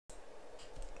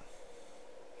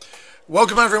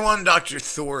Welcome everyone, Dr.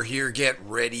 Thor here. Get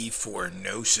ready for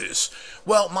Gnosis.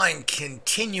 Well, my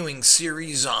continuing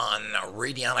series on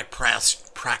radionic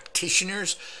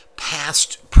practitioners,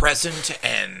 past, present,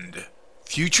 and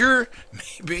future,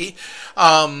 maybe.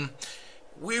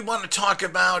 We want to talk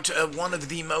about one of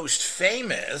the most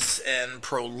famous and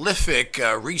prolific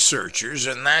researchers,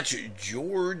 and that's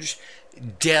George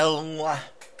de la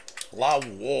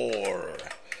Warr.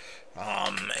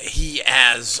 He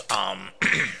has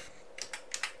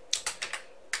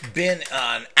been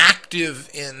active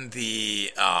in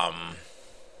the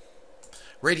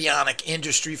radionic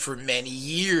industry for many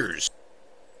years.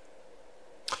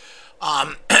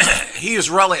 He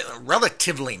is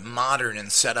relatively modern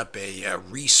and set up a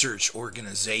research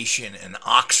organization in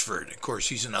Oxford. Of course,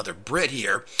 he's another Brit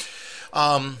here.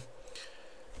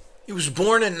 He was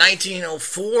born in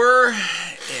 1904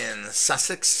 in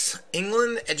Sussex,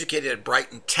 England, educated at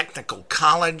Brighton Technical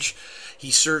College. He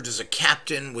served as a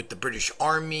captain with the British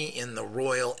Army in the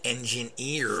Royal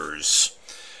Engineers.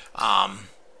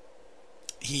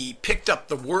 He picked up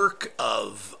the work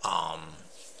of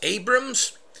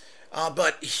Abrams,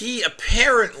 but he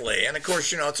apparently, and of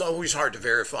course, you know, it's always hard to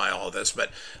verify all this, but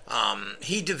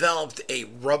he developed a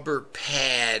rubber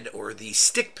pad, or the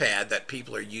stick pad that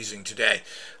people are using today.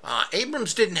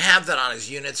 Abrams didn't have that on his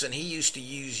units, and he used to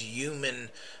use human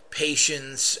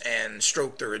patients and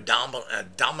stroke their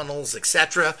abdominals,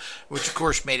 etc., which of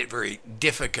course made it very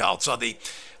difficult. So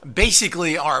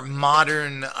basically our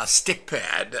modern stick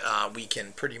pad, we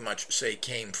can pretty much say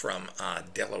came from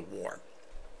de la Warr.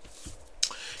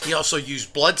 He also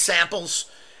used blood samples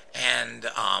and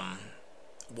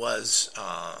was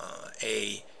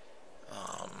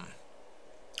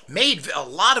made a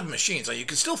lot of machines. So you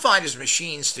can still find his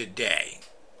machines today.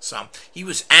 So he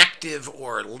was active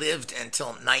or lived until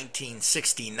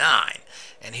 1969.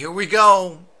 And here we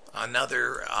go,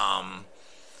 another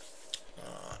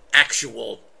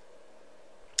actual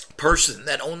person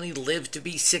that only lived to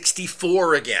be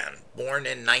 64 again, born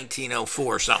in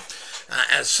 1904. So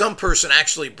as some person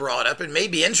actually brought up, it may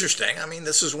be interesting. I mean,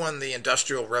 this is when the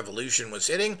Industrial Revolution was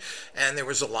hitting, and there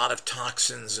was a lot of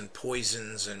toxins and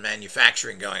poisons and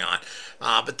manufacturing going on.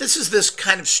 But this is this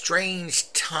kind of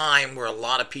strange time where a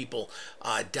lot of people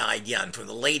died young. From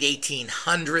the late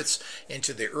 1800s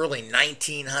into the early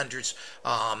 1900s,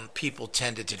 people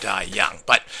tended to die young.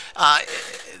 But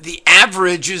the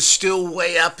average is still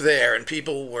way up there, and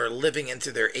people were living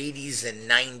into their 80s and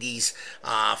 90s,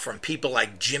 from people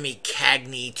like Jimmy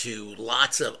Cagney to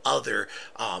lots of other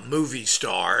movie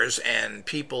stars and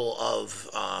people of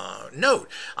note,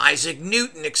 Isaac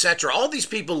Newton, etc. All these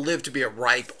people lived to be a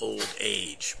ripe old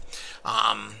age.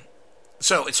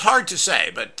 So it's hard to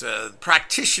say, but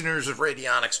practitioners of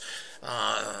radionics,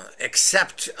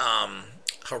 except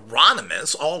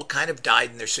Hieronymus, all kind of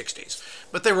died in their 60s.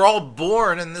 But they were all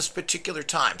born in this particular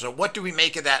time. So what do we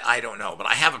make of that? I don't know. But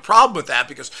I have a problem with that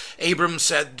because Abrams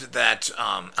said that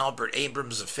Albert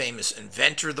Abrams, a famous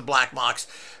inventor of the black box,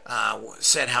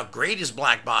 said how great his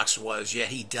black box was, yet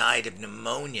he died of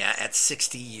pneumonia at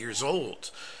 60 years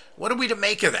old. What are we to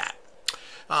make of that?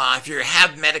 If you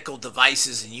have medical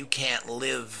devices and you can't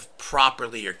live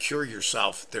properly or cure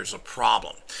yourself, there's a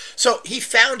problem. So he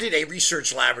founded a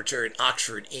research laboratory in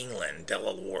Oxford, England, de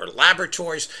la Warr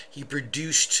Laboratories. He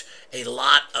produced a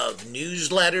lot of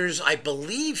newsletters. I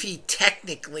believe he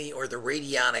technically, or the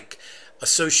Radionic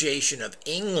Association of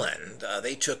England,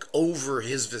 they took over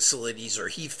his facilities, or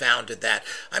he founded that.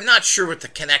 I'm not sure what the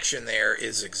connection there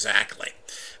is exactly.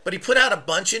 But he put out a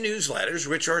bunch of newsletters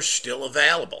which are still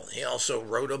available. He also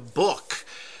wrote a book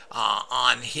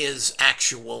on his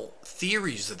actual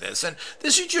theories of this. And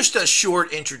this is just a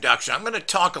short introduction. I'm going to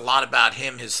talk a lot about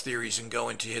him, his theories, and go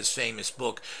into his famous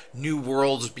book, New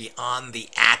Worlds Beyond the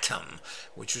Atom,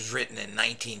 which was written in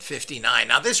 1959.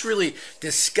 Now, this really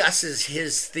discusses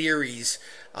his theories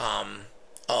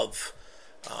of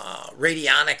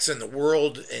radionics and the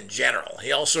world in general.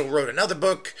 He also wrote another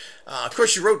book. Of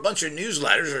course, he wrote a bunch of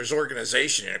newsletters, or his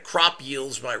organization, Crop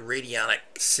Yields by Radionic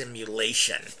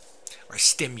Simulation, or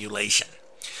Stimulation.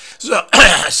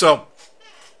 So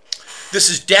this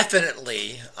is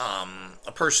definitely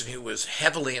a person who was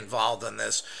heavily involved in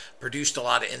this, produced a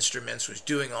lot of instruments, was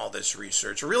doing all this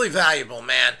research. A really valuable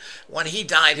man. When he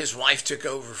died, his wife took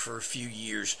over for a few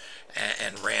years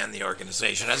and ran the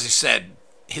organization. As I said,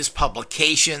 his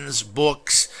publications,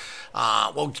 books,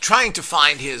 well, trying to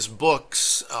find his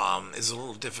books is a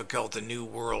little difficult. The New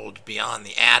World Beyond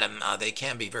the Atom, they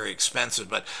can be very expensive,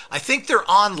 but I think they're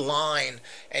online,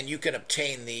 and you can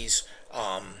obtain these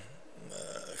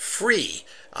free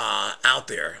out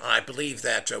there. I believe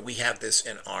that we have this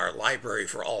in our library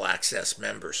for all access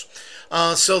members.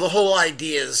 So the whole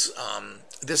idea is,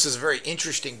 this is a very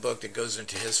interesting book that goes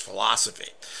into his philosophy.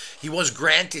 He was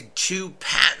granted 2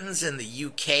 patents in the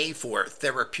UK for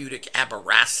therapeutic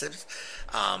apparatuses.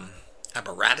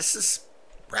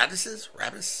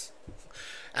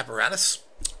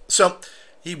 So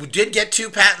he did get 2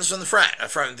 patents from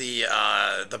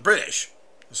the British.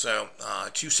 So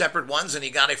 2 separate ones, and he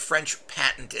got a French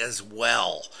patent as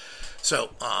well.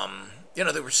 So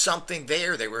there was something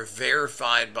there. They were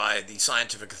verified by the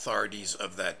scientific authorities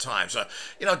of that time. So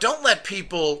don't let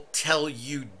people tell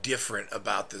you different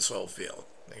about this whole field,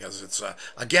 because it's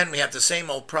again, we have the same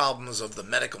old problems of the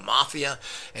medical mafia,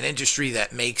 an industry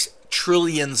that makes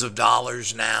trillions of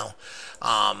dollars now,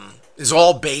 is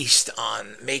all based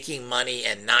on making money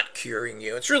and not curing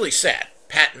you. It's really sad.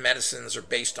 Patent medicines are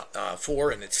based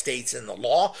for, and it states in the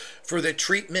law, for the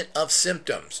treatment of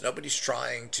symptoms. Nobody's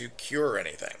trying to cure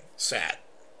anything. Sad.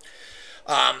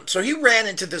 So he ran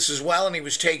into this as well, and he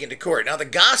was taken to court. Now the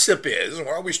gossip is, and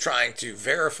we're always trying to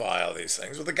verify all these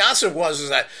things, but the gossip is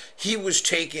that he was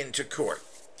taken to court,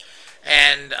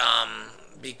 and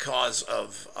because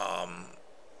of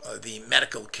the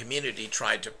medical community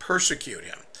tried to persecute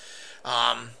him.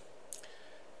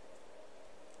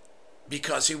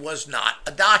 Because he was not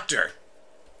a doctor.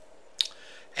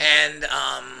 And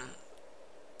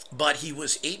but he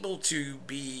was able to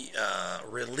be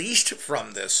released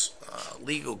from this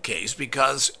legal case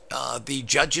because the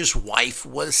judge's wife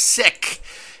was sick,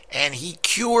 and he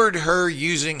cured her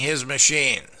using his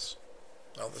machines.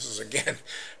 Now this is, again,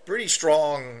 pretty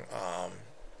strong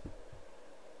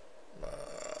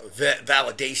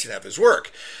validation of his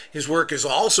work. His work has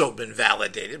also been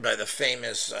validated by the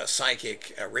famous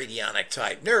psychic radionic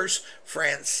type nurse,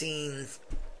 Francine,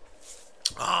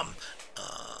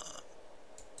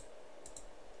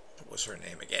 what was her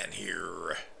name again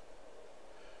here?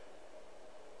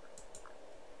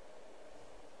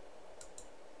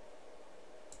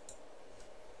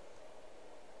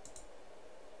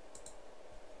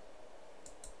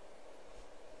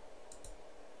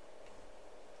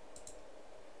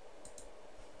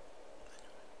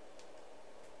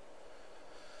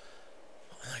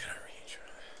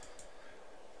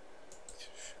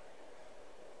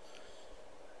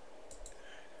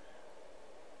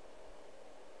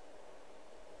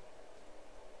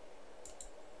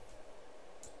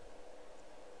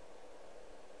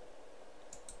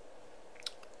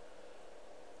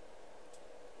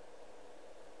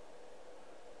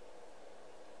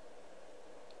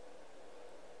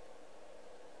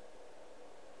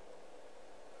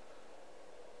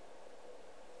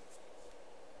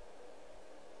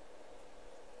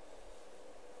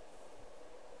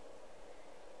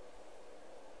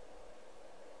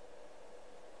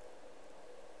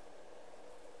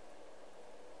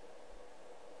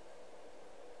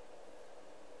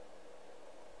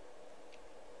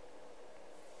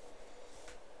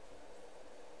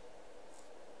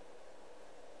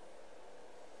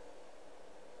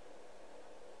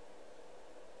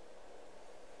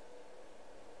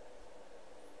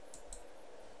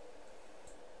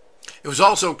 It was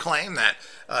also claimed that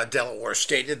Warr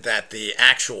stated that the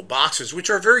actual boxes,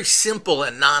 which are very simple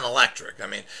and non-electric, I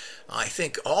mean, I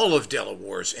think all of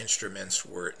Warr's instruments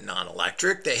were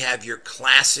non-electric. They have your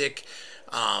classic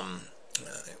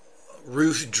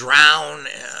Ruth Drown,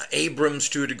 Abrams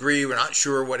to a degree. We're not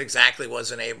sure what exactly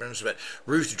was in Abrams, but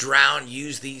Ruth Drown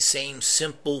used these same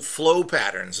simple flow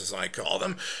patterns, as I call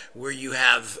them, where you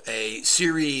have a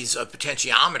series of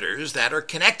potentiometers that are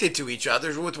connected to each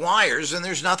other with wires, and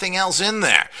there's nothing else in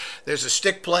there. There's a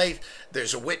stick plate,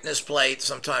 there's a witness plate,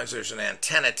 sometimes there's an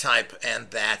antenna type, and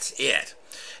that's it.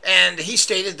 And he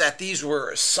stated that these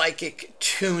were psychic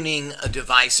tuning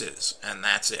devices, and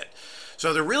that's it.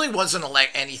 So there really wasn't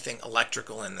anything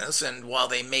electrical in this, and while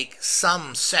they make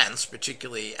some sense,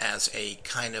 particularly as a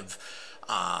kind of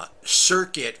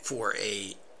circuit for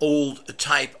a old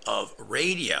type of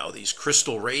radio, these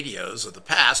crystal radios of the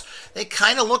past, they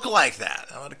kind of look like that.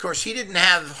 But of course, he didn't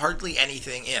have hardly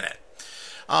anything in it.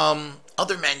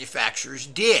 Other manufacturers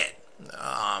did.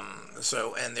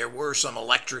 And there were some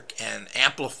electric and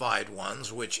amplified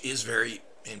ones, which is very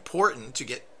important to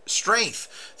get strength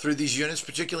through these units,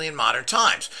 particularly in modern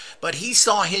times. But he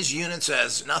saw his units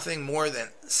as nothing more than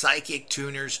psychic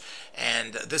tuners,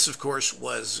 and this, of course,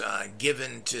 was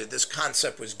this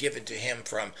concept was given to him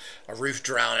from Ruth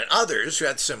Drown and others who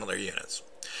had similar units.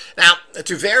 Now,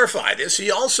 to verify this,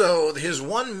 his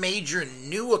one major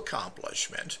new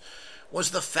accomplishment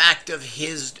was the fact of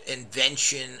his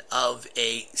invention of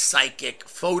a psychic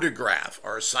photograph,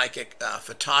 or psychic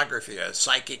photography, a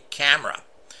psychic camera.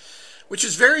 which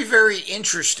is very, very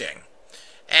interesting.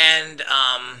 And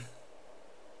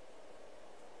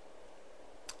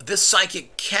this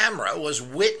psychic camera was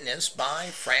witnessed by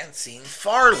Francine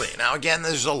Farley. Now, again,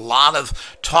 there's a lot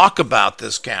of talk about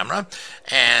this camera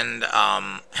and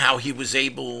how he was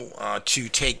able to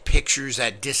take pictures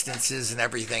at distances and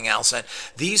everything else. And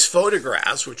these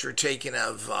photographs, which are taken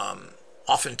of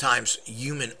oftentimes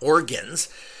human organs,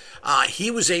 he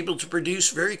was able to produce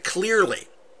very clearly.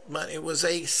 But it was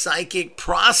a psychic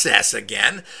process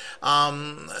again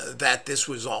that this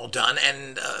was all done,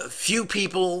 and few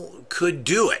people could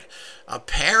do it.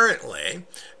 Apparently,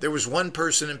 there was one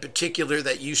person in particular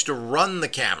that used to run the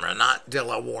camera, not De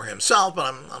La Warr himself,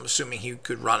 but I'm assuming he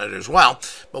could run it as well.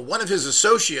 But one of his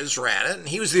associates ran it, and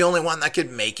he was the only one that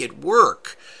could make it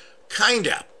work.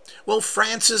 Kinda. Well,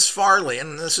 Francis Farley,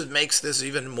 and this makes this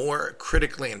even more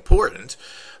critically important,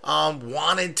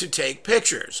 wanted to take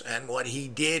pictures. And what he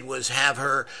did was have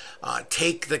her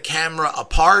take the camera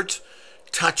apart,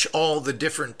 touch all the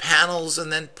different panels,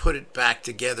 and then put it back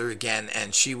together again.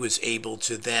 And she was able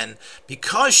to then,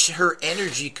 because her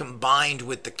energy combined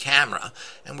with the camera,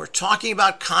 and we're talking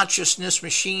about consciousness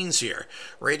machines here.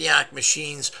 Radionic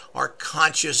machines are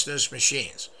consciousness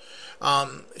machines.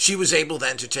 She was able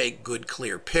then to take good,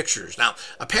 clear pictures. Now,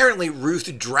 apparently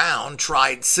Ruth Drown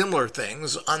tried similar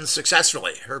things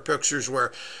unsuccessfully. Her pictures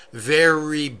were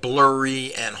very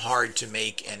blurry and hard to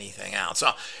make anything out.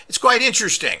 So it's quite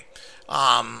interesting.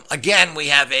 Again, we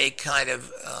have a kind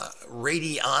of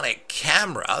radionic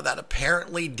camera that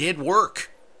apparently did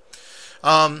work.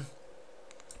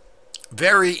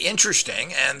 Very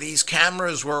interesting, and these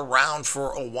cameras were around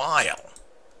for a while.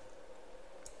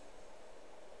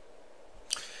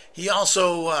 He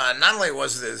also, not only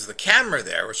was the camera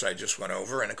there, which I just went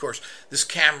over, and of course this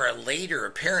camera later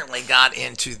apparently got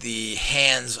into the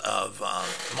hands of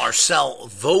Marcel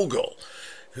Vogel,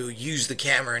 who used the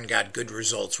camera and got good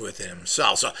results with it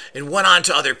himself. So it went on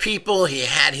to other people. He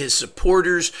had his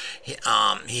supporters.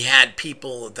 He had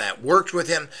people that worked with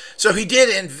him. So he did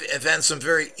invent some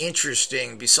very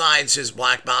interesting, besides his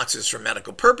black boxes for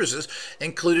medical purposes,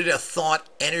 included a thought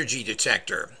energy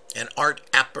detector, an art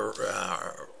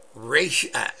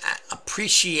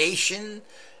appreciation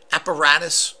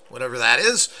apparatus, whatever that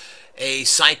is, a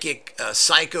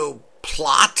psycho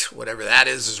plot, whatever that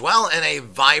is as well, and a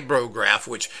vibrograph,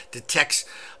 which detects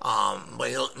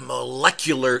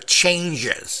molecular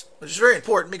changes, which is very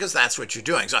important because that's what you're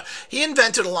doing. So he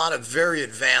invented a lot of very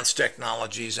advanced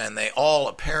technologies, and they all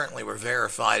apparently were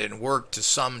verified and worked to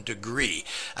some degree.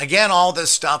 Again, all this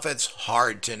stuff, it's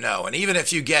hard to know. And even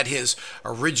if you get his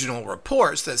original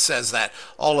reports that says that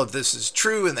all of this is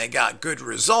true and they got good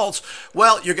results,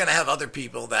 well, you're going to have other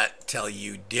people that tell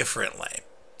you differently.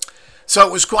 So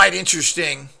it was quite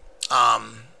interesting.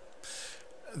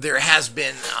 There has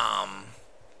been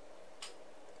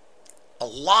a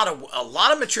lot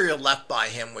of material left by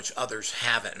him which others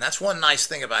haven't, and that's one nice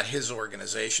thing about his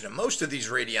organization. And most of these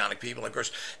radionic people, of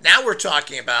course, now we're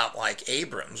talking about like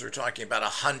Abrams. We're talking about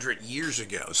 100 years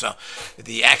ago. So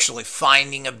the actually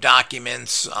finding of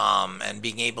documents and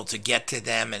being able to get to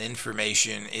them and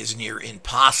information is near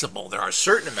impossible. There are a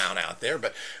certain amount out there,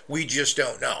 but we just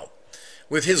don't know.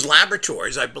 With his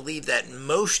laboratories, I believe that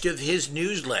most of his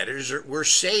newsletters were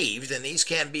saved, and these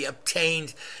can be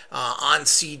obtained on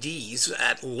CDs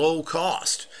at low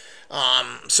cost.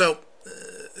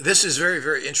 This is very,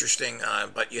 very interesting,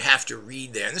 but you have to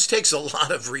read there. And this takes a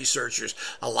lot of researchers,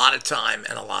 a lot of time,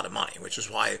 and a lot of money, which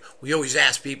is why we always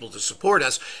ask people to support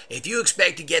us. If you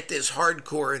expect to get this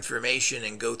hardcore information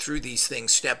and go through these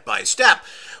things step by step,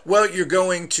 well, you're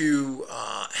going to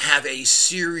have a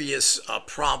serious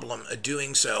problem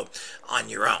doing so on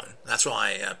your own. That's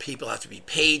why people have to be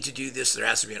paid to do this. There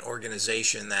has to be an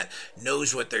organization that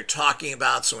knows what they're talking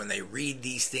about, so when they read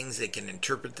these things, they can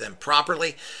interpret them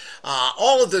properly.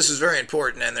 All of this is very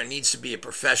important, and there needs to be a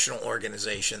professional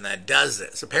organization that does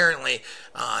this. Apparently,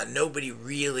 nobody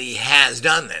really has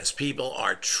done this. People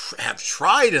have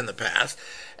tried in the past,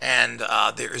 and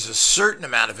there is a certain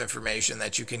amount of information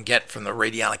that you can get from the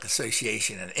Radionic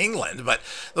Association in England, but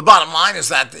the bottom line is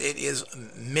that it is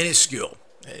minuscule.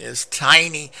 It is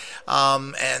tiny,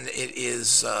 and it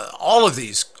is all of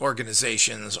these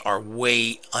organizations are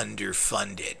way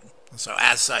underfunded. So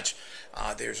as such,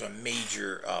 there's a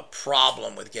major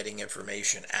problem with getting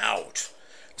information out.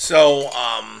 So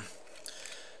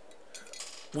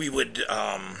we would,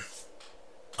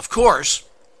 of course,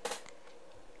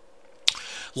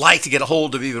 like to get a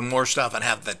hold of even more stuff and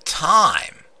have the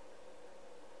time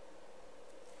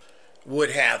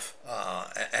would have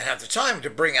the time to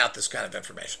bring out this kind of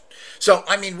information. So,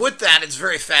 I mean, with that, it's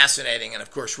very fascinating, and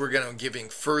of course, we're going to be giving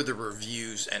further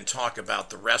reviews and talk about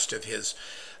the rest of his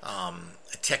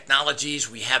technologies.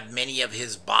 We have many of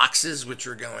his boxes, which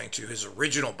are going to his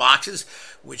original boxes,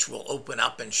 which will open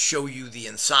up and show you the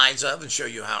insides of and show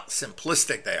you how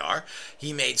simplistic they are.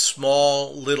 He made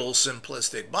small, little,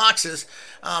 simplistic boxes,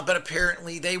 but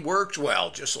apparently they worked well,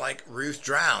 just like Ruth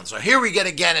Drown. So here we get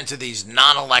again into these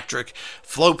non-electric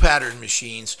flow pattern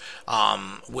machines,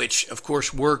 which of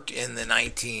course worked in the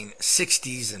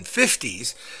 1960s and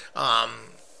 50s,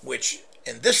 which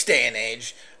in this day and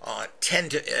age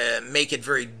tend to make it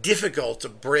very difficult to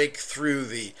break through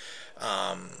the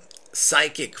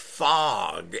psychic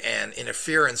fog and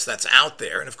interference that's out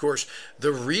there. And of course,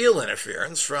 the real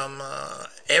interference from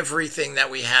everything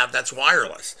that we have that's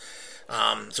wireless.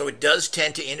 So it does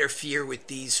tend to interfere with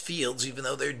these fields, even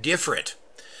though they're different.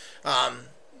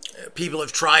 People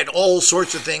have tried all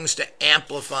sorts of things to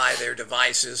amplify their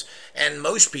devices, and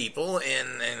most people,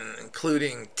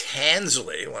 including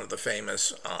Tansley, one of the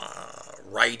famous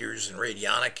writers and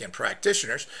radionic and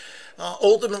practitioners,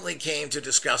 ultimately came to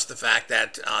discuss the fact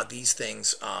that these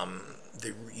things,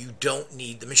 you don't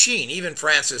need the machine. Even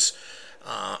Francis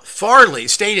Farley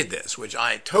stated this, which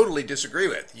I totally disagree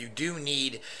with. You do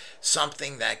need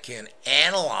something that can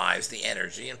analyze the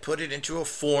energy and put it into a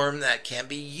form that can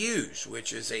be used,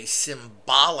 which is a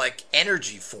symbolic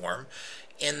energy form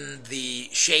in the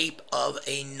shape of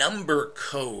a number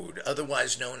code,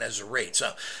 otherwise known as a rate.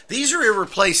 So these are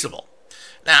irreplaceable.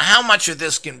 Now, how much of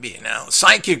this can be? Now,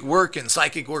 psychic work and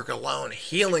psychic work alone,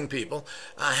 healing people,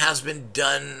 has been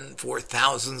done for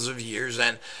thousands of years,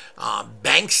 and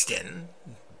Bankston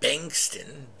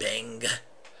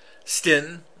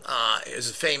is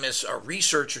a famous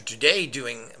researcher today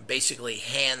doing basically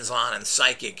hands-on and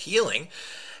psychic healing,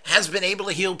 has been able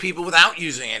to heal people without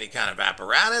using any kind of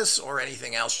apparatus or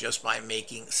anything else, just by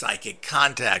making psychic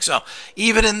contact. So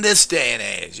even in this day and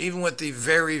age, even with the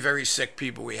very, very sick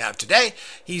people we have today,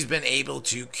 he's been able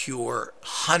to cure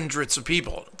hundreds of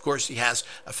people. Of course, he has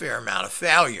a fair amount of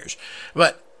failures,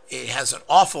 but it has an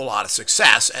awful lot of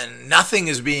success, and nothing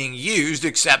is being used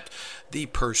except the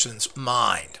person's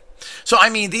mind. So, I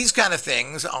mean, these kind of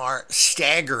things are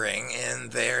staggering in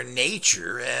their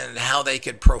nature and how they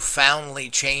could profoundly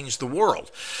change the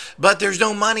world. But there's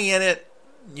no money in it.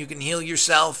 You can heal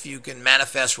yourself. You can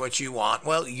manifest what you want.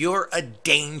 Well, you're a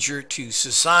danger to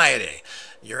society.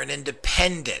 You're an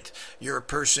independent. You're a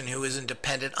person who is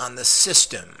independent on the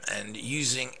system and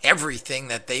using everything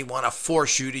that they want to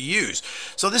force you to use.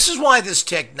 So this is why this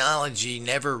technology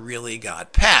never really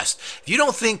got passed. If you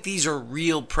don't think these are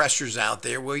real pressures out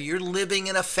there where you're living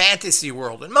in a fantasy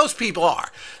world, and most people are,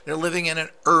 they're living in an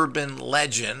urban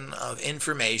legend of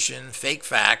information, fake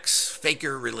facts,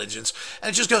 faker religions, and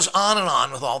it just goes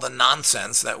on with all the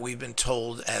nonsense that we've been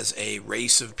told as a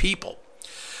race of people.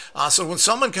 So when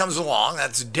someone comes along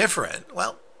that's different,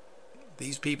 well,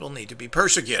 these people need to be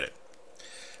persecuted.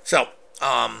 So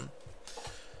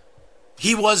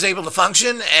he was able to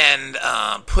function and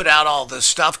put out all this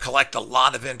stuff, collect a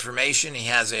lot of information. He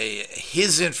has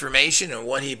his information and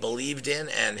what he believed in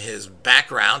and his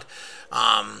background,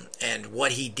 and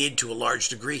what he did to a large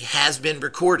degree has been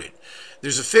recorded.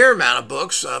 There's a fair amount of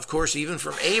books, of course, even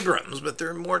from Abrams, but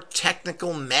they're more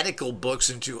technical medical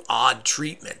books into odd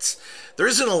treatments. There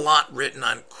isn't a lot written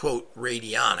on, quote,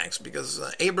 radionics, because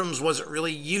Abrams wasn't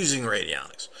really using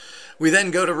radionics. We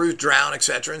then go to Ruth Drown,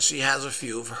 etc., and she has a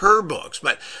few of her books.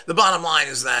 But the bottom line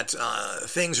is that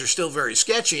things are still very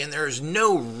sketchy, and there is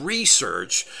no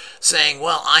research saying,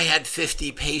 well, I had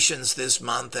 50 patients this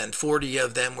month, and 40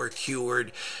 of them were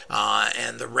cured,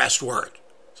 and the rest weren't.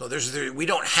 So we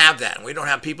don't have that. We don't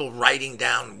have people writing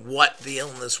down what the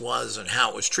illness was and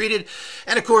how it was treated.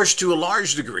 And of course, to a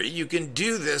large degree, you can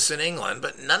do this in England,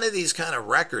 but none of these kind of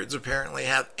records apparently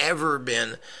have ever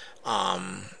been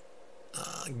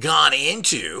gone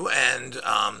into and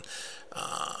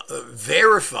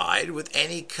verified with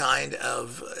any kind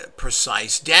of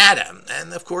precise data.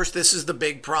 And of course, this is the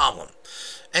big problem.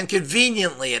 And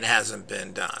conveniently, it hasn't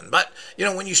been done. But, you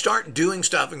know, when you start doing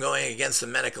stuff and going against the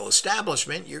medical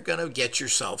establishment, you're going to get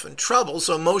yourself in trouble.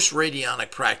 So most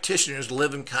radionic practitioners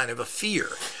live in kind of a fear.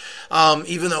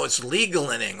 Even though it's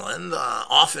legal in England,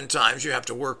 oftentimes you have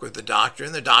to work with the doctor,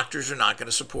 and the doctors are not going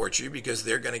to support you because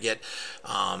they're going to get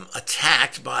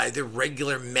attacked by the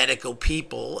regular medical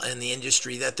people and the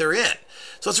industry that they're in.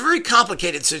 So it's a very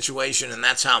complicated situation, and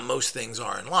that's how most things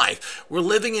are in life. We're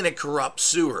living in a corrupt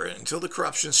sewer. Until the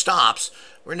corruption stops,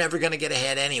 we're never going to get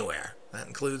ahead anywhere. That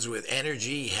includes with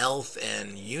energy, health,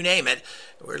 and you name it.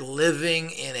 We're living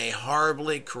in a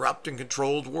horribly corrupt and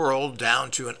controlled world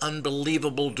down to an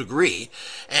unbelievable degree.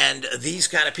 And these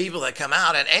kind of people that come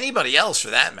out, and anybody else for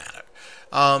that matter,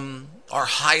 are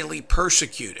highly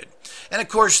persecuted. And of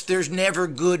course, there's never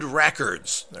good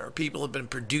records. There are people who have been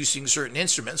producing certain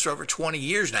instruments for over 20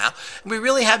 years now, and we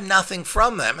really have nothing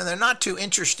from them, and they're not too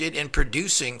interested in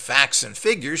producing facts and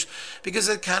figures because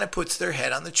it kind of puts their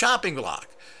head on the chopping block.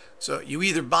 So you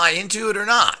either buy into it or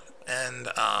not, and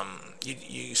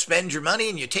you spend your money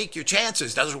and you take your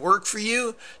chances. Does it work for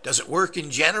you? Does it work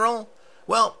in general?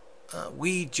 Well,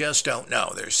 we just don't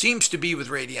know. There seems to be with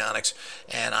radionics,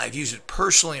 and I've used it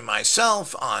personally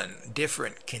myself on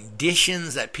different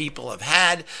conditions that people have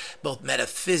had, both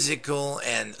metaphysical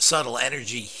and subtle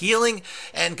energy healing,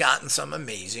 and gotten some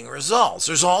amazing results.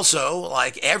 There's also,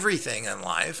 like everything in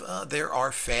life, there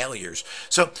are failures.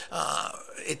 So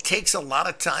it takes a lot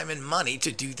of time and money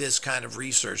to do this kind of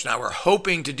research. Now, we're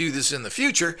hoping to do this in the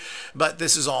future, but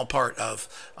this is all part of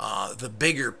the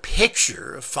bigger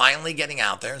picture of finally getting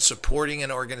out there and supporting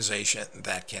an organization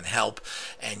that can help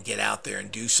and get out there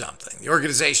and do something. The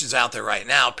organizations out there right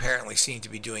now apparently seem to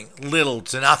be doing little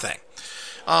to nothing.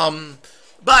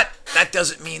 But that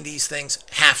doesn't mean these things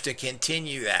have to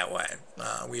continue that way.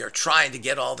 We are trying to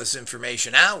get all this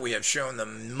information out. We have shown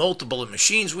them multiple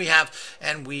machines we have,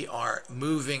 and we are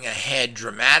moving ahead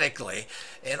dramatically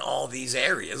in all these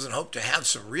areas and hope to have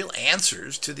some real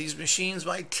answers to these machines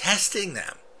by testing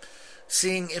them,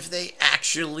 seeing if they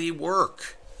actually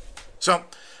work. So,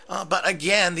 but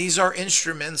again, these are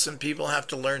instruments and people have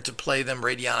to learn to play them.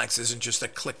 Radionics isn't just a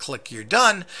click, click, you're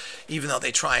done, even though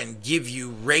they try and give you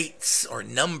rates or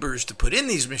numbers to put in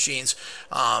these machines,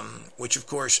 which of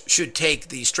course should take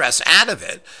the stress out of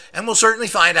it. And we'll certainly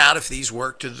find out if these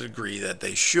work to the degree that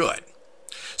they should.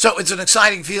 So it's an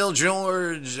exciting field.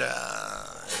 George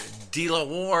de la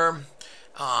Warr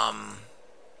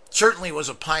certainly was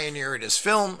a pioneer in his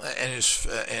film and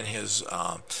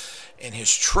in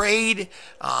his trade.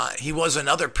 He was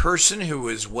another person who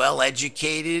was well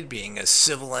educated, being a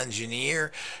civil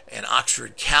engineer in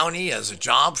Oxford County as a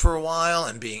job for a while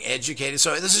and being educated.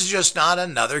 So this is just not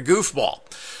another goofball.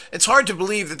 It's hard to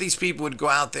believe that these people would go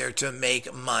out there to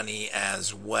make money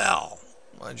as well.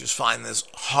 I just find this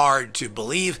hard to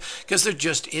believe because there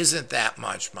just isn't that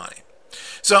much money.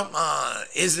 So,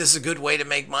 is this a good way to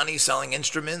make money selling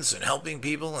instruments and helping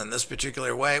people in this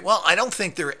particular way? Well, I don't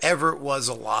think there ever was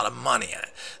a lot of money in it.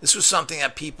 This was something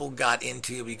that people got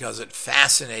into because it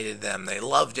fascinated them. They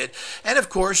loved it. And of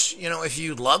course, you know, if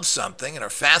you love something and are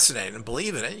fascinated and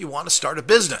believe in it, you want to start a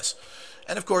business.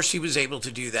 And of course, he was able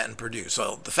to do that and produce.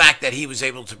 So the fact that he was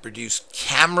able to produce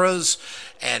cameras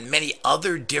and many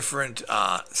other different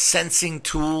sensing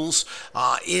tools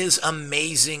is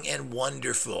amazing and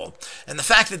wonderful. And the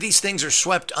fact that these things are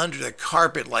swept under the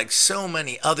carpet like so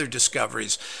many other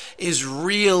discoveries is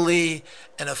really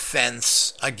an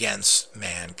offense against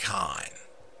mankind.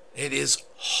 It is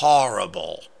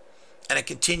horrible. And it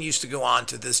continues to go on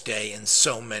to this day in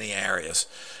so many areas.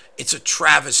 It's a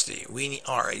travesty. We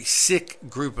are a sick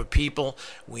group of people.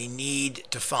 We need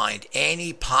to find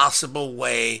any possible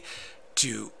way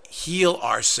to heal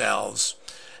ourselves,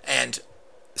 and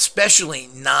especially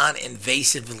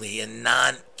non-invasively and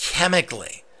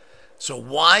non-chemically. So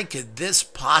why could this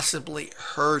possibly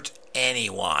hurt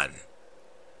anyone?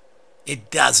 It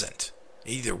doesn't.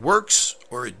 It either works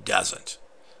or it doesn't.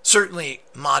 Certainly,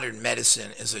 modern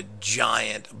medicine is a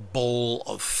giant bowl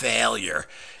of failure.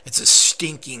 It's a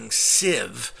stinking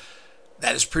sieve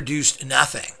that has produced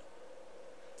nothing.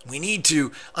 We need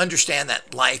to understand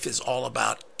that life is all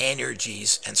about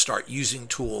energies and start using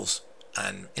tools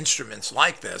and instruments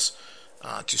like this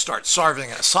to start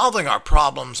solving our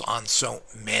problems on so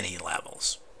many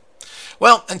levels.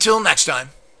 Well, until next time.